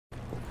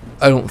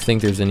I don't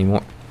think there's any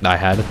more. I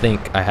had to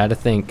think. I had to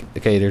think.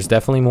 Okay, there's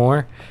definitely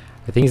more.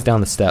 I think he's down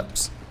the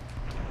steps.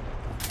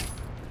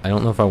 I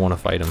don't know if I want to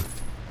fight him.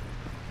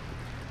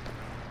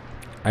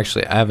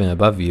 Actually, I have him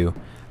above you.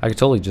 I could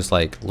totally just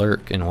like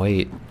lurk and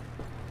wait.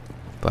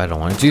 But I don't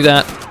want to do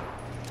that.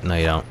 No,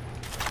 you don't.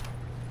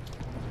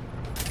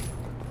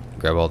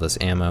 Grab all this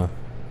ammo.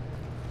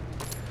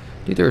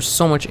 Dude, there's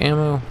so much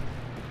ammo.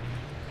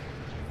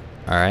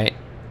 Alright.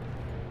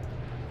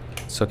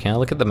 So can I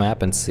look at the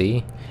map and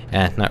see?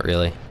 Not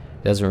really.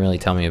 It doesn't really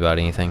tell me about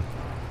anything.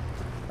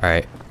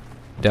 Alright.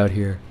 Down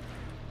here.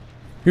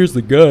 Here's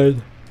the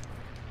gun.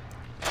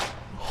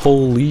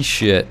 Holy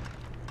shit.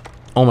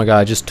 Oh my god,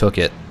 I just took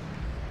it.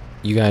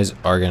 You guys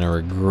are gonna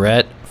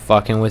regret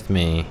fucking with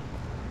me.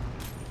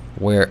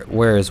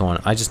 Where is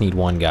one? I just need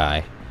one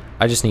guy.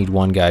 I just need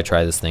one guy to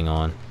try this thing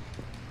on.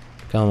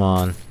 Come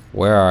on.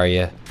 Where are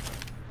you?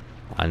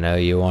 I know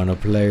you wanna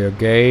play a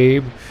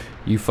game.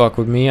 You fuck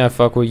with me, I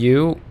fuck with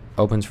you.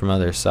 Opens from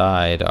other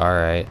side.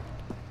 Alright.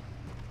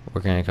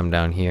 We're gonna come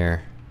down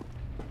here.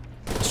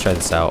 Let's try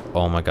this out.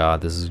 Oh my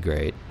god, this is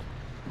great.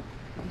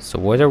 So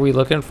what are we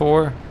looking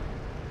for?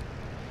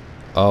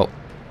 Oh,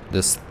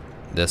 this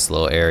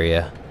little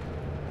area.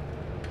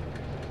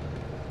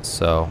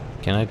 So,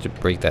 can I just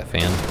break that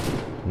fan?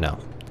 No.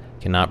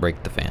 Cannot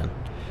break the fan.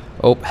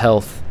 Oh,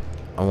 health.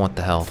 I want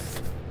the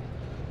health.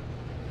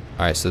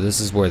 Alright, so this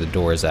is where the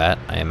door is at,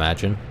 I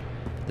imagine.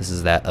 This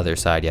is that other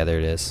side. Yeah, there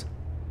it is.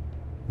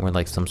 We're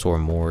like some sort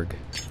of morgue.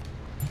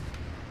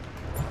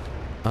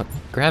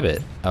 Grab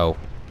it. Oh,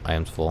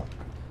 item's full.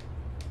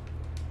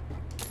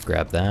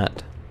 Grab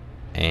that.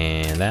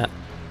 And that.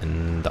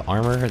 And the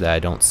armor that I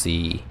don't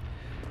see.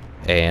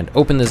 And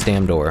open this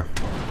damn door.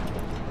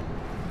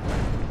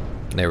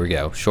 There we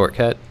go.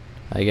 Shortcut,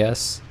 I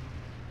guess.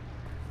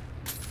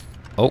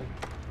 Oh.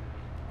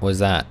 What is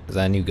that? Is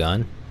that a new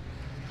gun?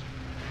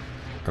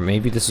 Or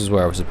maybe this is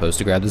where I was supposed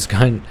to grab this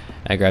gun.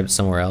 I grabbed it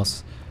somewhere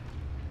else.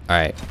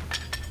 Alright.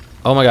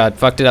 Oh my god.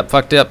 Fucked it up.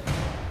 Fucked it up.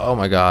 Oh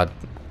my god.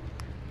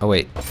 Oh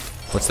wait.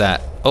 What's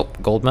that? Oh,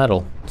 gold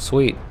medal.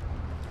 Sweet.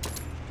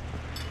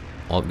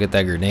 Well, get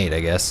that grenade, I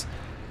guess.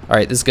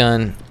 Alright, this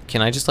gun.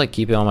 Can I just like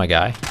keep it on my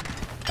guy?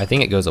 I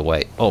think it goes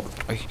away. Oh.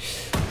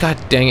 God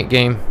dang it,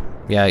 game.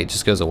 Yeah, it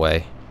just goes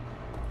away.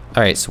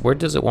 Alright, so where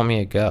does it want me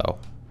to go?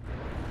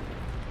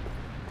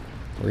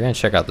 We're gonna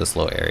check out this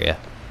little area.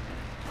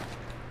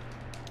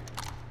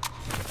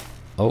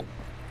 Oh.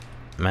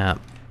 Map.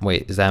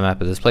 Wait, is that a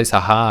map of this place?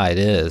 Haha, it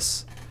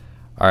is.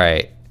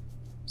 Alright.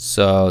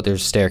 So,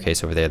 there's a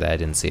staircase over there that I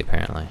didn't see,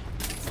 apparently.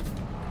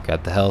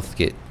 Got the health,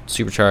 get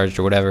supercharged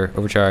or whatever,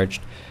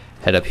 overcharged.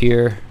 Head up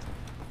here.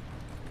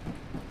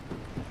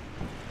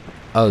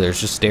 Oh,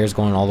 there's just stairs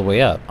going all the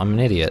way up. I'm an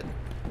idiot.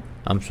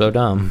 I'm so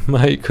dumb.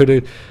 I could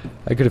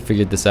have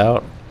figured this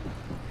out.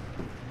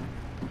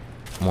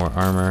 More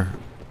armor.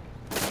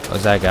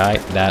 Was that a guy?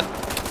 That,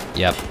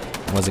 yep,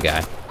 was a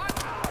guy.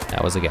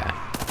 That was a guy.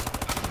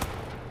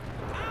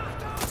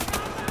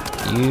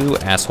 You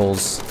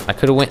assholes. I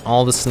could have went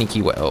all the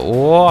sneaky way.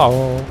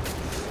 Whoa.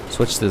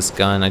 Switch this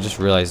gun. I just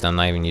realized I'm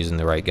not even using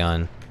the right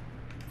gun.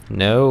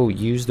 No,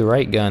 use the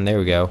right gun. There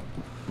we go.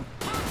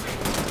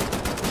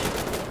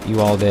 You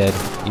all dead.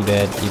 You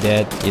dead. You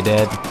dead. You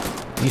dead.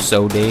 You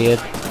so dead.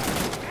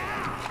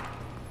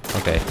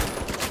 Okay.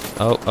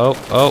 Oh, oh,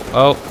 oh,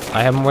 oh.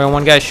 I have more than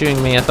one guy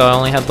shooting me. I thought I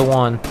only had the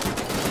one.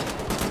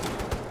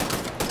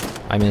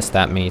 I missed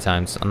that many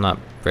times. I'm not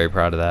very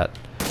proud of that.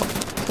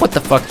 What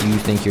the fuck do you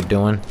think you're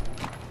doing?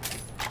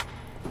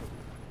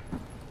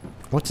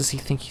 What does he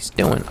think he's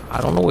doing?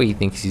 I don't know what he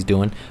thinks he's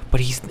doing, but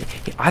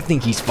I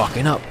think he's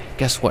fucking up.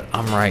 Guess what?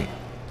 I'm right.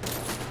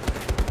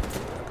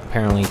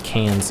 Apparently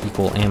cans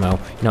equal ammo.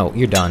 No,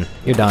 you're done.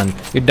 You're done.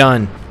 You're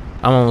done.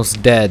 I'm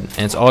almost dead,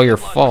 and it's all your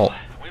fault.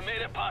 We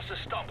made it past the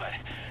stopper.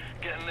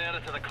 Getting there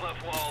to the cliff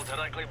wall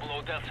directly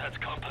below Death's Head's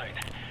compound.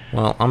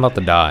 Well, I'm about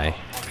to die.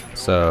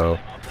 So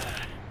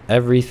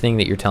everything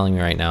that you're telling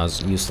me right now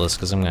is useless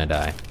because I'm gonna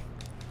die.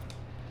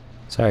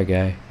 Sorry,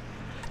 guy.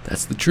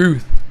 That's the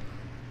truth.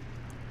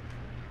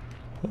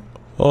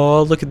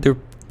 Oh, look at their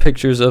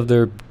pictures of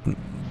their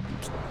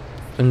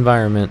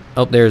environment.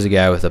 Oh, there's a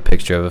guy with a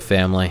picture of a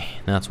family.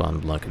 That's what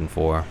I'm looking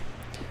for.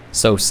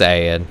 So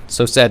sad.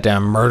 So sad that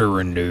I'm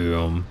murdering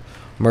them.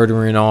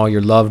 Murdering all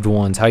your loved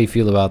ones. How you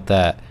feel about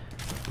that?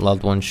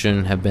 Loved ones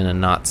shouldn't have been a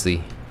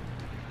Nazi.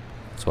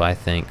 That's what I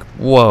think.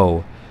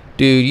 Whoa.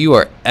 Dude, you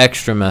are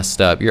extra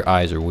messed up. Your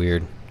eyes are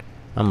weird.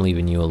 I'm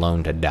leaving you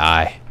alone to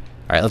die.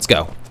 Alright, let's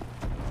go.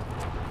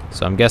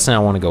 So I'm guessing I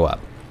want to go up.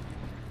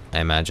 I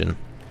imagine.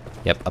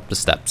 Yep, up the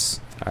steps.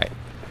 Alright.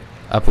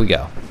 Up we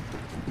go.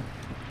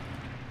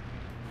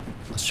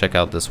 Let's check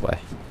out this way.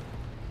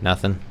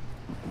 Nothing.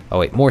 Oh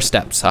wait, more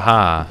steps.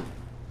 Haha.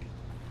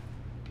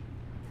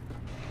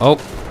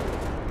 Oh.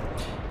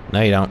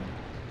 No, you don't.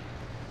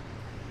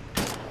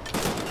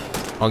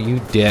 Oh, you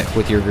dick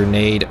with your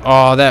grenade.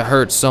 Oh, that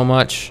hurts so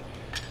much.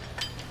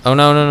 Oh,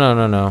 no, no, no,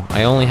 no, no.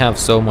 I only have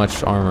so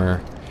much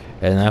armor.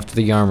 And after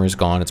the armor's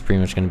gone, it's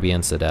pretty much going to be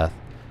insta-death.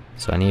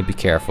 So I need to be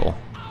careful.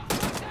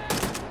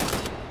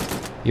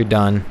 You're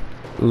done.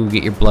 Ooh,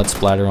 get your blood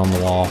splatter on the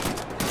wall.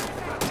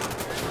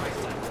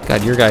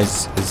 God, your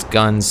guys'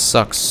 guns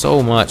suck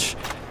so much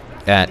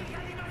at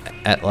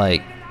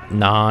like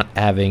not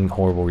having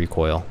horrible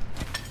recoil.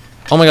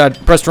 Oh my god,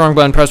 press the wrong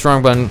button, press the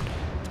wrong button.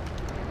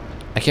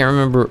 I can't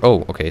remember.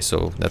 Oh, okay,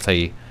 so that's how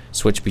you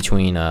switch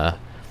between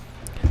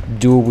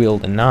dual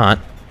wield and not.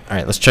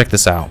 Alright, let's check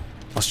this out.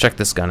 Let's check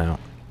this gun out.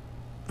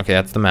 Okay,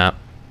 that's the map.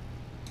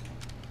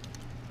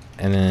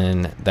 And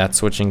then that's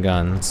switching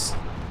guns.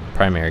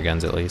 Primary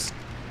guns, at least.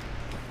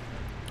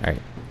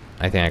 Alright,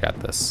 I think I got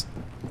this.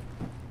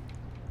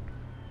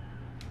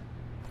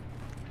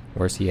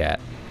 Where's he at?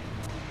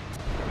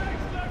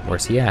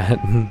 Where's he at?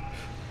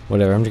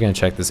 Whatever, I'm just gonna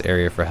check this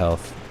area for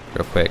health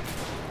real quick.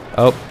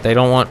 Oh, they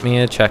don't want me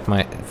to check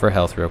for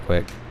health real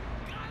quick.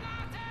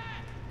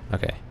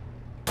 Okay.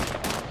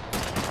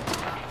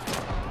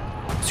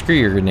 Screw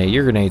your grenade.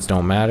 Your grenades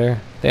don't matter.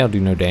 They don't do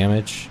no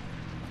damage.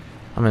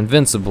 I'm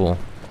invincible.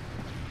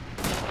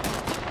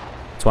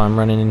 That's why I'm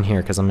running in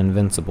here, because I'm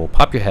invincible.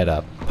 Pop your head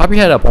up. Pop your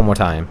head up one more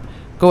time.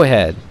 Go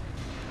ahead.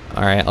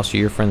 Alright, I'll shoot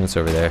your friend that's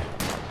over there.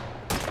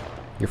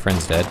 Your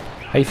friend's dead.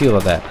 How you feel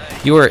about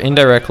that? You are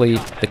indirectly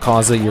the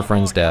cause of your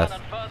friend's death.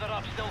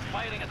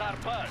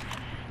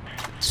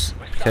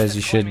 Because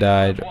you should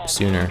have died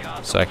sooner,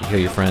 so I could kill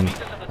your friend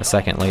a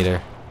second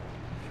later.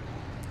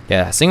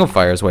 Yeah, single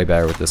fire is way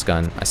better with this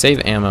gun. I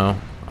save ammo.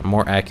 I'm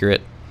more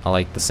accurate. I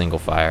like the single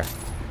fire.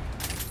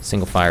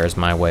 Single fire is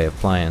my way of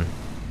playing.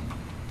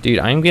 Dude,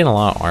 I'm getting a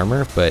lot of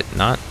armor, but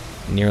not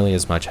nearly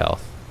as much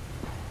health.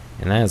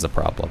 And that is a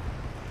problem.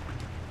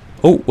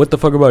 Oh, what the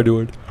fuck am I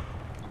doing?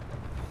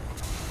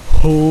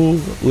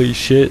 Holy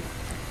shit.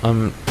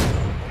 I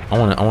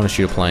wanna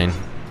shoot a plane.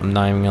 I'm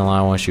not even gonna lie,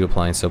 I wanna shoot a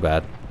plane so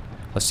bad.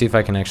 Let's see if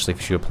I can actually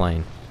shoot a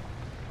plane.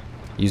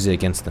 Use it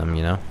against them,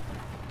 you know?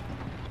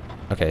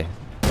 Okay.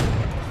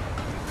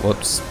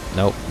 Whoops.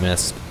 Nope,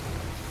 missed.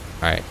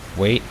 Alright,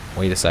 wait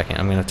a second.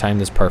 I'm gonna time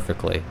this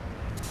perfectly.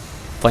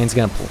 Plane's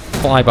gonna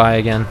fly by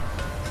again.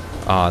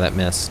 Aw, that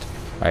missed.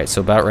 Alright,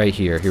 so about right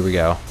here. Here we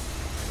go.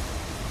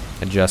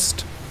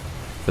 Adjust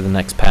for the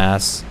next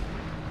pass.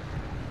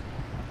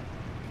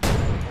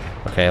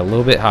 Okay, a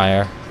little bit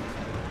higher.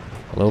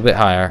 A little bit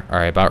higher.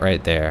 Alright, about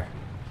right there.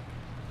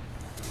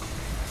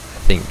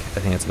 I think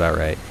that's about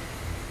right.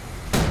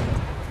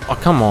 Oh,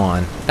 come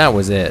on. That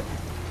was it.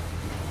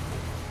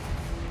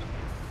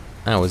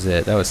 That was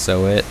it. That was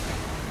so it.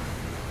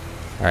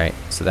 Alright,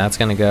 so that's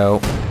gonna go.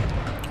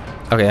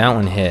 Okay, that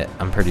one hit,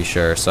 I'm pretty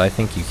sure, so I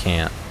think you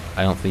can't.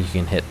 I don't think you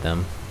can hit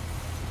them.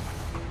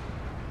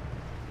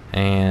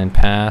 And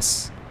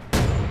pass.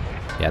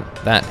 Yeah,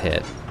 that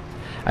hit.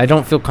 I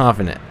don't feel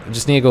confident. I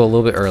just need to go a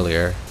little bit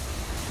earlier.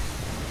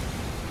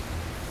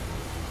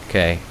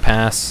 Okay,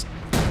 pass.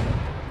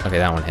 Okay,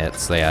 that one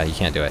hits. So yeah, you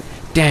can't do it.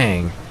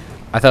 Dang!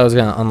 I thought I was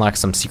gonna unlock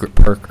some secret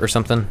perk or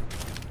something.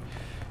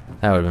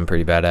 That would have been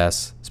pretty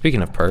badass.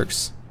 Speaking of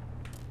perks,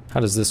 how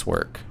does this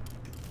work?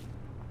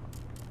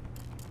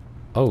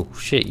 Oh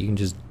shit, you can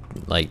just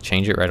like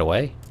change it right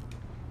away?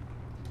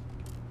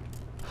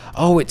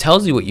 Oh, it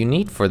tells you what you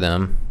need for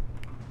them.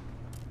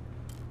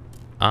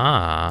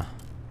 Ah.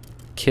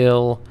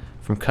 Kill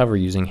from cover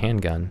using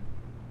handgun.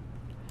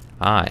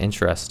 Ah,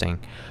 interesting.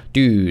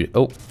 Dude,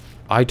 oh,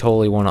 I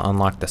totally want to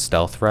unlock the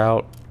stealth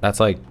route. That's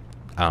like,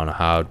 I don't know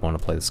how I'd want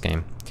to play this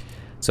game.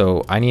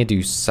 So I need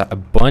to do a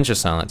bunch of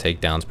silent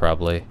takedowns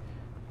probably.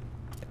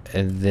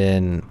 And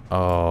then,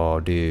 oh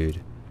dude.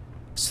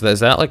 So is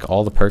that like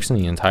all the perks in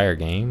the entire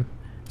game?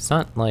 It's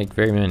not like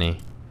very many.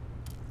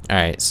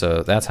 Alright,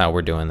 so that's how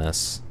we're doing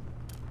this.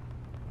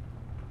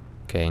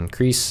 Okay,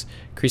 increase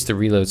the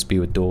reload speed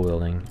with dual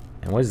wielding.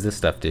 And what does this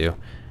stuff do?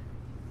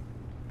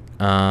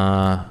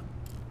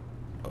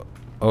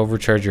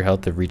 Overcharge your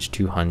health to reach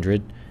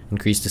 200.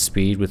 Increase the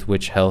speed with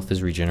which health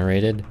is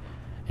regenerated.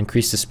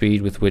 Increase the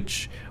speed with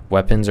which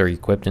weapons are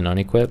equipped and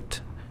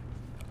unequipped.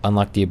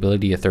 Unlock the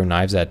ability to throw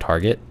knives at a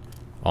target.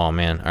 Oh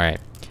man,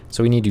 alright.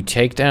 So we need to do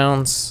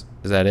takedowns.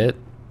 Is that it?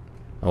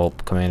 Oh,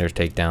 commander's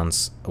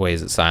takedowns. Wait,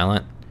 is it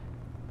silent?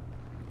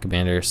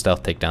 Commander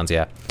stealth takedowns,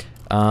 yeah.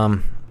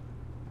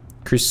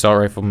 Increase assault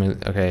rifle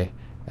move. Okay.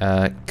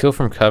 Kill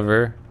from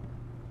cover.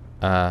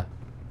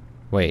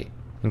 Wait.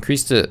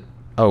 Increase the.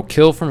 Oh,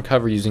 kill from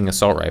cover using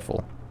assault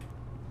rifle.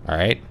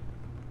 Alright.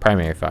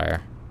 Primary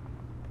fire.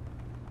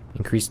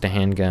 Increase the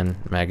handgun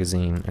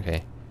magazine.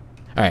 Okay.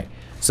 Alright.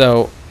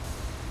 So,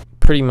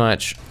 pretty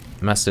much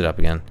messed it up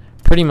again.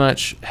 Pretty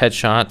much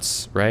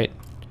headshots, right?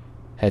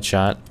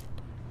 Headshot.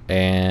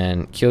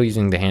 And kill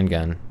using the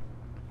handgun.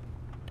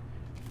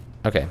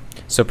 Okay.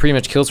 So, pretty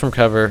much kills from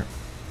cover,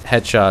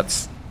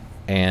 headshots,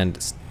 and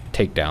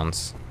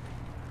takedowns.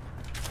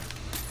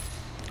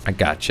 I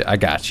gotcha. I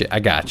gotcha. I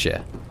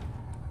gotcha.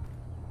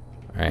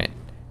 Alright.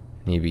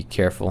 Need to be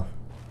careful.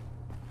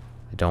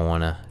 I don't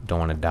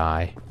wanna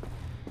die.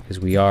 Because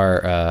we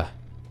are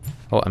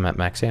oh, I'm at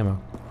max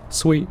ammo.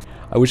 Sweet.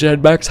 I wish I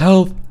had max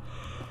health.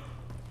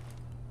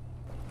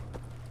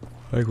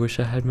 I wish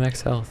I had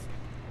max health.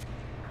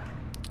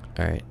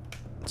 Alright.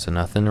 So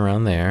nothing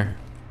around there.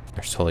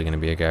 There's totally gonna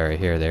be a guy right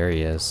here. There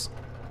he is.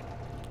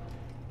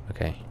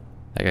 Okay.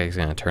 That guy's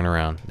gonna turn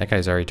around. That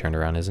guy's already turned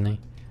around, isn't he?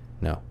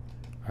 No.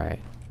 Alright.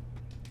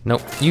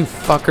 Nope. You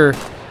fucker.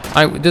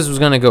 This was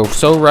gonna go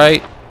so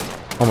right.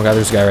 Oh my god,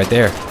 there's a guy right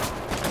there.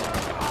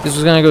 This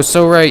was gonna go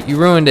so right. You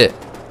ruined it.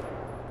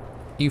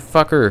 You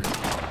fucker.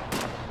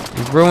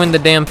 You ruined the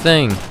damn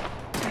thing.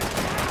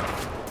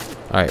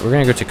 Alright, we're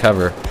gonna go to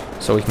cover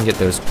so we can get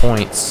those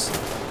points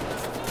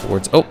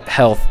towards... Oh,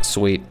 health.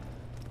 Sweet.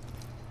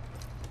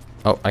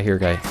 Oh, I hear a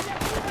guy.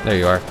 There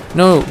you are.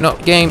 No, no,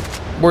 game.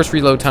 Worst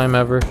reload time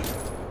ever.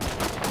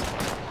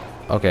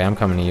 Okay, I'm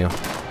coming to you.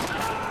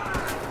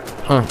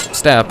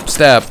 Stab,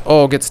 stab.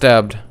 Oh, get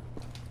stabbed.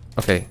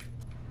 Okay.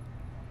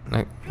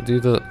 Do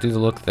the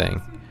look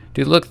thing.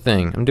 Do the look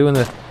thing. I'm doing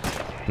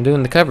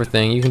the cover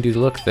thing. You can do the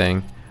look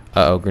thing.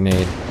 Uh-oh,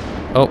 grenade.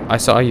 Oh, I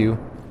saw you.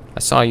 I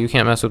saw you.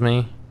 Can't mess with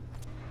me.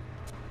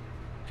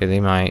 Okay, they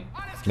might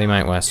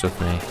mess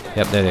with me.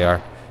 Yep, there they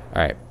are.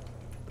 All right.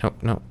 No,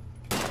 no.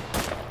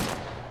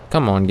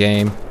 Come on,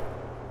 game.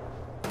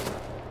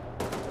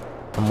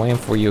 I'm waiting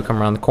for you to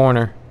come around the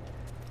corner.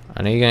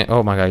 I know you're gonna...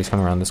 Oh my god, he's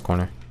coming around this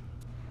corner.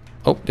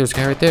 Oh, there's a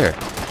guy right there.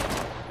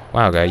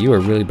 Wow, guy, you are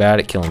really bad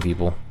at killing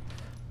people.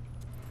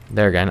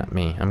 There, guy, not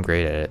me. I'm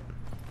great at it.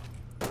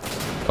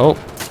 Oh,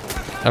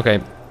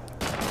 okay.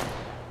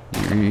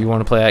 You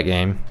want to play that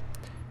game?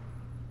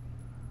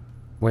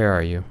 Where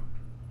are you?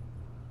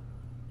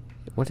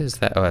 What is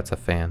that? Oh, that's a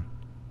fan.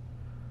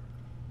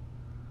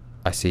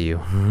 I see you.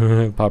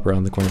 Pop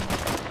around the corner.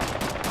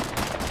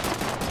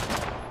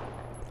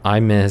 I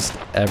missed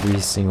every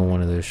single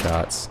one of those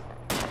shots.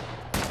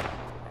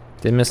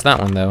 Didn't miss that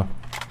one though.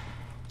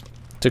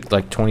 Took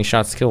like 20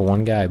 shots to kill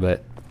one guy,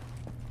 but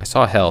I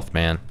saw health,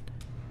 man.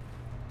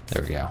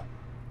 There we go.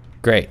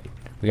 Great.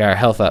 We got our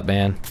health up,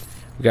 man.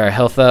 We got our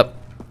health up.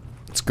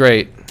 It's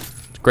great.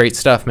 It's great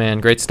stuff, man.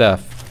 Great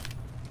stuff.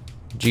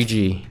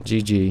 GG.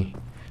 GG.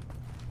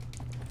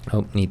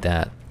 Oh, need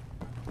that.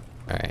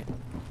 Alright.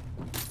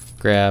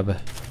 Grab.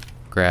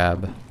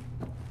 Grab.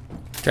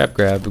 Grab,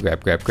 grab,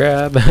 grab, grab,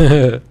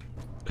 grab.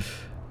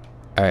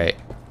 Alright.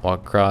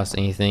 Walk across.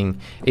 Anything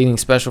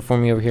special for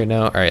me over here?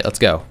 No? Alright, let's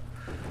go.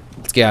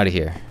 Let's get out of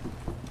here.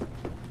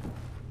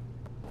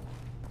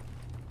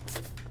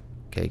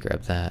 Okay,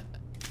 grab that.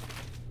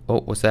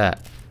 Oh, what's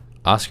that?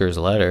 Oscar's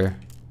letter.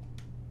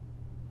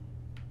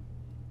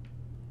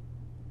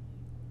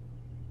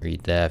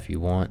 Read that if you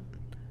want.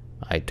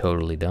 I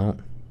totally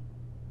don't.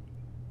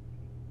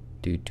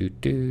 Do do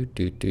do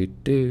do do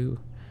do.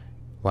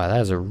 Wow,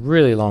 that is a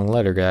really long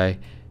letter, guy.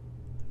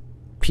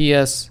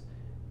 P.S.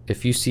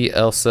 If you see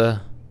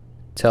Elsa,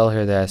 tell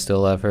her that I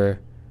still love her.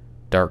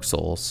 Dark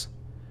Souls.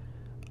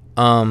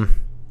 I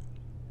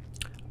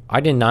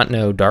did not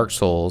know Dark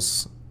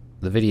Souls,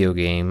 the video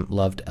game,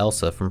 loved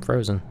Elsa from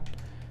Frozen.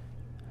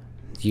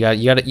 You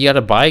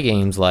gotta buy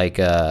games like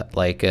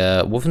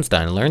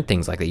Wolfenstein and learn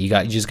things like that. You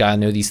just gotta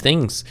know these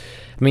things.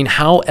 I mean,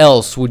 how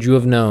else would you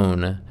have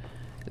known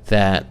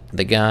that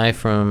the guy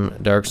from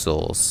Dark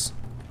Souls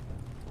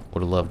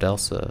would have loved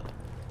Elsa?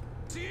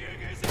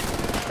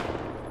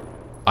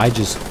 I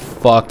just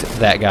fucked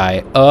that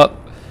guy up.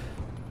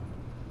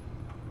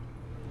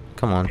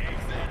 Come on.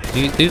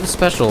 Do the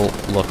special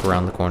look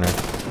around the corner.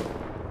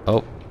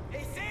 Oh.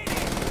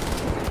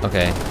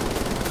 Okay.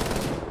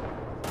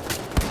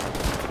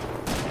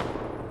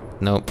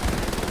 Nope.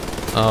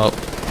 Oh,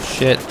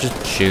 shit.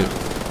 Just shoot.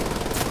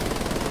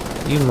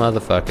 You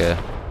motherfucker.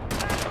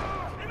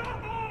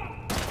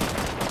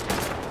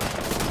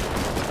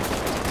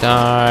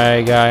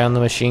 Die, guy on the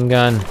machine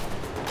gun.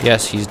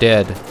 Yes, he's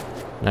dead.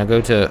 Now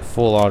go to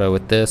full auto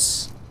with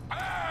this.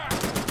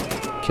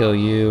 Kill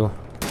you.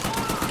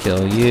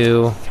 Kill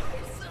you.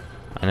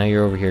 I know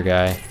you're over here,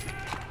 guy.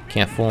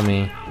 Can't fool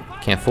me.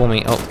 Can't fool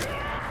me.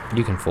 Oh,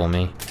 you can fool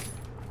me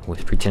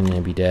with pretending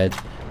to be dead,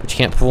 but you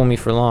can't fool me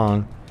for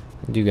long.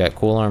 I do got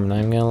cool armor, not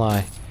even gonna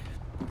lie.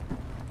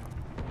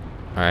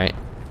 Alright.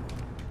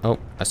 Oh,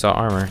 I saw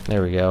armor.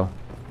 There we go.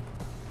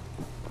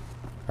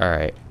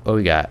 Alright, what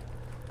we got?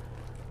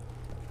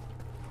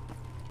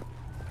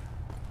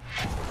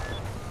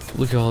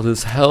 Look at all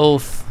this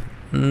health.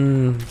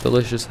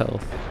 Delicious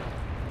health.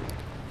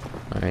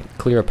 Alright,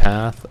 clear a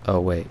path. Oh,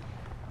 wait.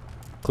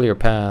 Clear a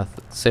path.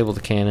 Disable the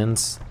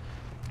cannons.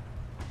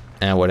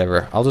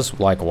 Whatever. I'll just,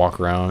 like, walk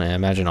around and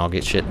imagine I'll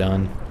get shit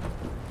done.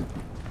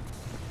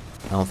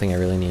 I don't think I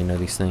really need to know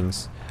these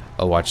things.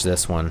 Oh, watch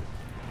this one.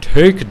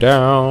 Take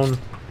down.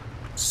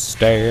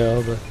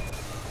 Stab.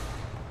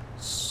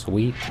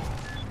 Sweet.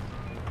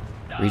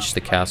 Reach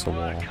the castle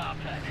wall.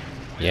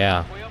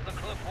 Yeah.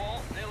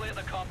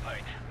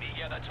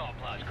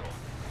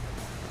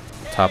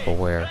 Top of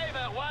where?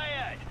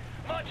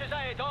 Much as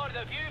I adore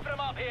the view from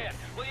up here,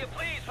 will you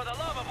please, for the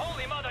love of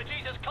Holy Mother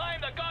Jesus,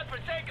 climb the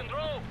godforsaken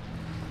rope?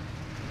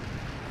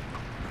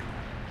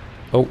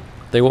 Oh,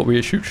 they want me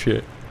to shoot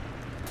shit.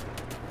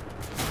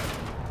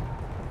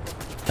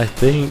 I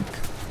think.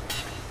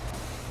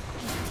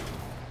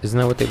 Isn't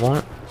that what they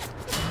want?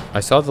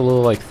 I saw the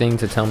little, like, thing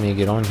to tell me to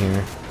get on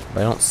here,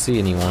 but I don't see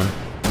anyone.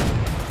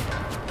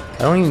 I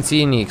don't even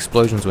see any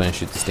explosions when I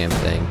shoot this damn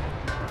thing.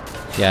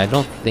 Yeah, I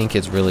don't think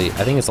it's really...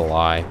 I think it's a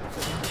lie.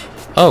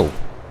 Oh!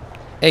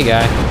 Hey,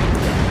 guy.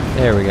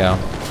 There we go.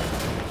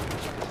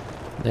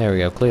 There we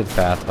go. Clear the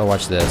path. Oh,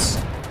 watch this.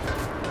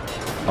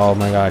 Oh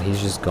my god,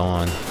 he's just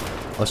gone.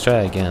 Let's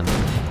try it again.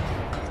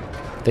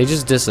 They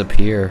just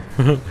disappear.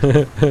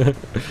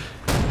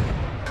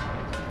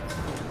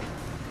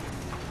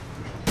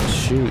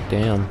 Shoot,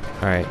 damn.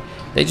 Alright.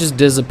 They just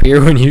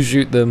disappear when you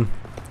shoot them.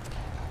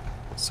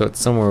 So it's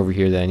somewhere over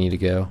here that I need to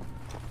go.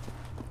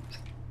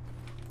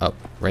 Oh,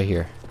 right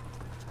here.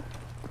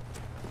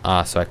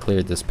 Ah, so I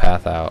cleared this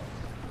path out.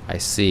 I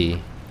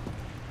see.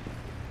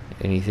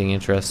 Anything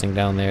interesting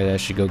down there that I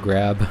should go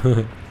grab?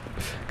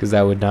 Because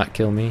that would not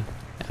kill me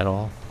at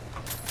all.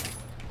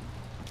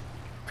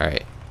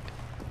 Alright.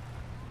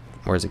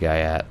 Where's the guy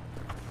at?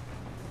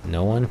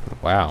 No one?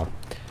 Wow.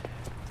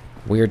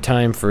 Weird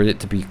time for it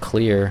to be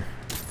clear.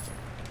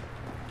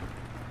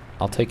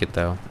 I'll take it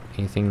though.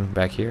 Anything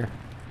back here?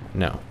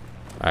 No.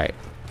 Alright.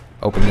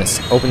 Open this.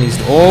 Open these.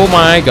 Oh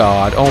my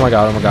god. Oh my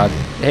god. Oh my god.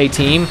 Hey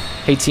team.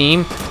 Hey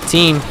team.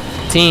 Team.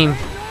 Team.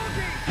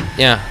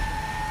 Yeah.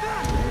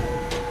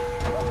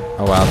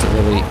 Oh wow.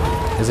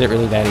 Is it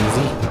really that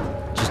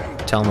easy? Just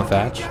tell him a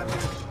fetch.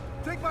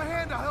 Take my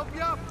hand, I'll help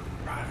you up.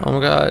 Oh my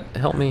god.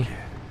 Help me.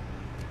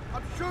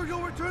 I'm sure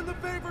you'll return the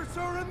favor,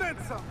 sir, and then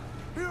some.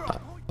 Here,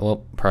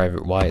 Well,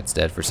 Private Wyatt's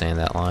dead for saying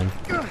that line.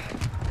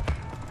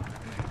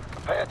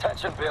 Pay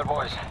attention, bear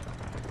boys.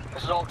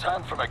 This is all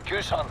turned from a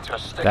goose hunt to a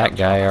stick. That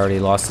guy already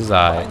lost his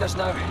eye. Behind us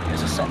now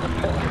is a centre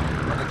pillar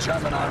of the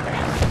German army.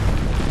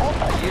 What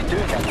are you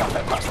doing, you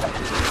puppet bastard?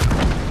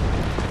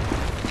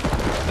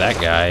 That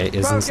guy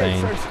is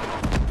insane.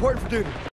 Report for duty.